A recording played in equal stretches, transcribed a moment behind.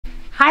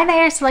Hi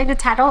there, so like the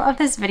title of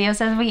this video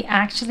says, we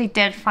actually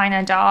did find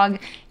a dog.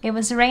 It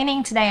was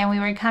raining today and we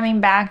were coming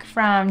back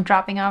from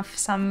dropping off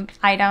some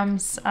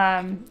items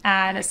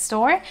at a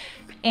store,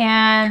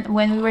 and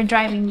when we were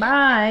driving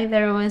by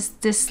there was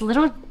this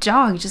little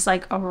dog just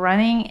like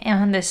running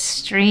on the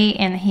street,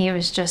 and he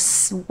was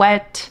just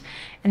wet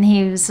and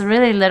he was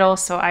really little,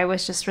 so I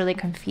was just really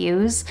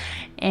confused,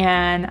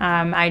 and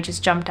I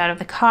just jumped out of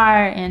the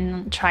car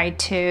and tried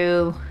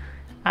to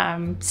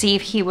see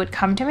if he would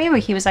come to me, but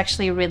he was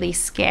actually really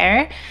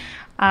scared.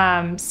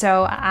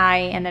 So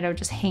I ended up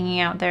just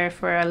hanging out there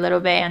for a little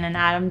bit, and then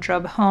Adam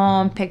drove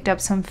home, picked up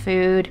some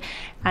food,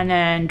 and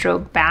then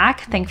drove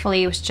back.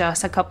 Thankfully, it was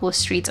just a couple of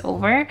streets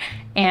over,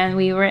 and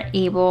we were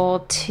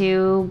able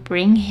to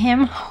bring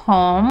him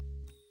home.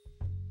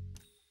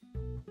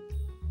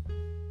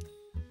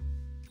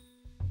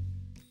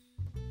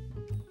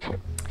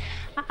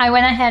 I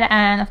went ahead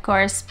and of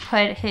course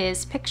put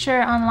his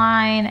picture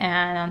online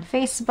and on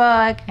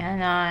Facebook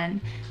and on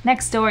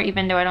Nextdoor,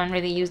 even though I don't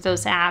really use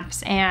those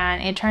apps.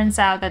 And it turns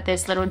out that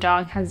this little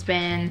dog has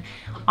been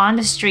on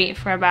the street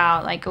for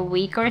about like a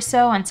week or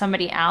so, and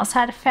somebody else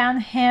had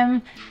found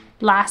him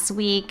last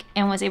week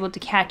and was able to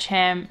catch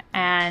him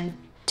and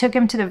took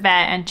him to the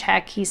vet and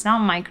checked. He's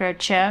not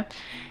microchipped,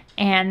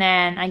 and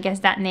then I guess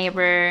that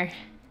neighbor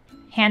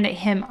handed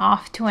him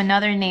off to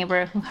another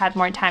neighbor who had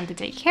more time to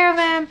take care of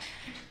him.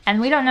 And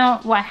we don't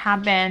know what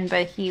happened,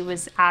 but he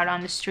was out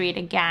on the street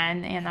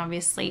again, and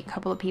obviously a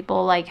couple of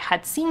people like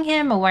had seen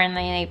him but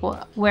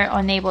were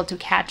unable to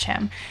catch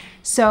him.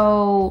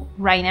 So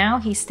right now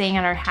he's staying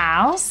at our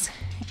house,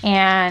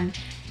 and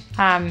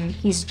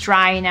he's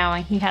dry now,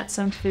 and he had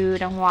some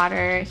food and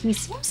water. He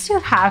seems to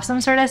have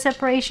some sort of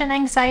separation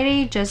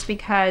anxiety, just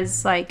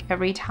because like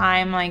every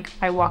time like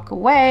I walk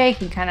away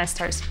he kind of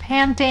starts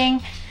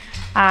panting.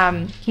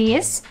 He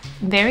is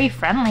very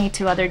friendly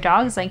to other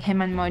dogs. Like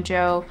him and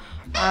Mojo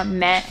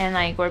met and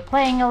like we're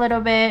playing a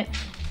little bit,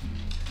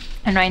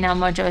 and right now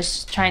Mojo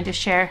is trying to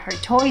share her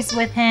toys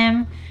with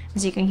him,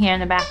 as you can hear in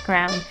the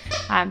background,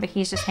 but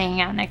he's just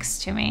hanging out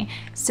next to me.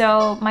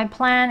 So my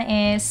plan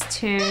is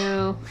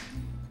to,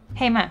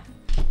 hey Ma,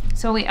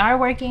 so we are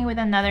working with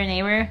another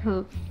neighbor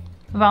who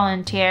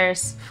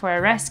volunteers for a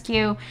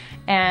rescue,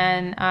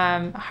 and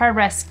her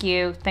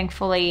rescue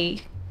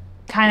thankfully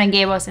kind of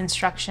gave us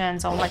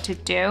instructions on what to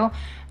do.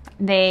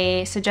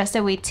 They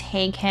suggested we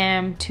take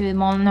him to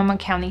Multnomah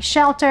County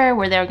shelter,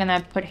 where they're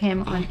gonna put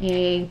him on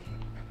a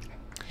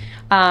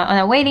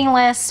waiting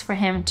list for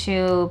him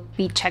to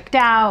be checked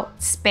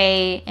out,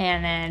 spayed,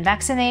 and then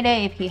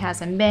vaccinated if he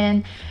hasn't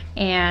been,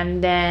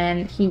 and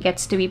then he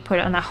gets to be put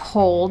on a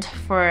hold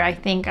for I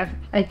think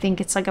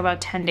it's like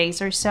about 10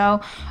 days or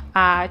so,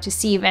 to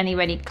see if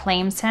anybody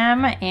claims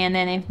him, and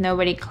then if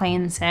nobody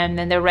claims him,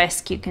 then the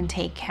rescue can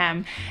take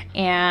him,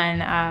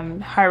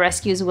 and her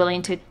rescue is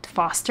willing to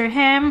foster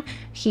him.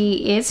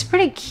 He is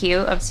pretty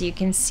cute, as you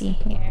can see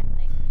here,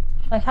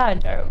 like how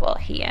adorable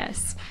he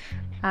is.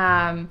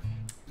 And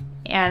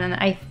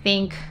I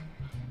think,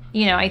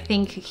 you know,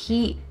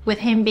 he, with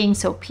him being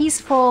so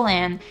peaceful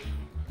and,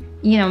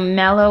 you know,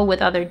 mellow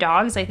with other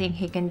dogs, I think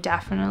he can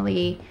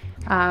definitely,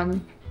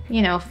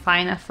 you know,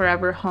 find a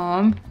forever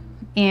home.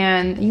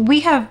 And we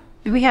have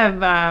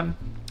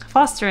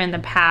fostered in the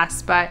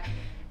past, but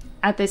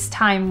at this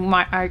time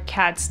our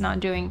cat's not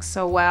doing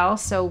so well,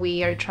 so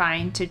we are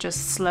trying to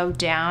just slow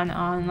down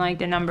on like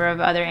the number of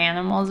other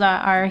animals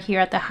that are here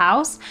at the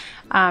house,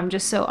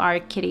 just so our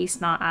kitty's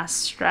not as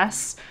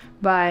stressed.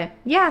 But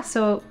yeah,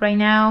 so right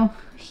now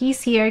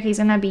he's here. He's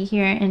gonna be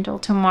here until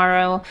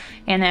tomorrow,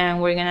 and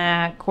then we're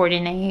gonna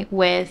coordinate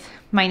with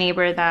my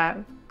neighbor that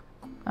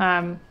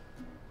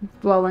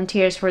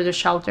volunteers for the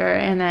shelter,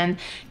 and then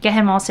get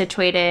him all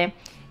situated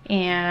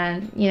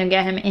and, you know,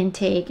 get him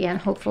intake, and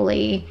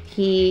hopefully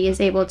he is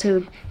able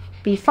to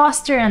be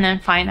fostered and then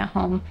find a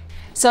home.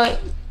 So,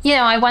 you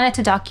know, I wanted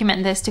to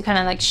document this to kind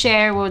of like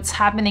share what's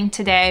happening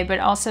today, but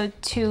also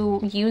to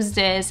use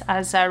this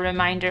as a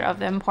reminder of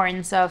the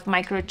importance of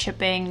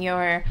microchipping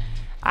your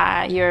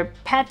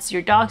pets,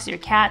 your dogs, your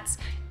cats.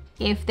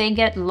 If they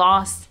get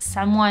lost,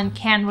 someone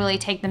can really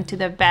take them to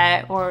the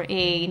vet or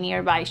a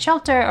nearby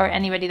shelter, or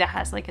anybody that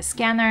has like a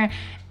scanner,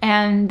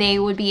 and they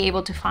would be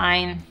able to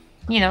find,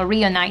 you know,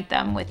 reunite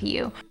them with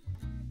you.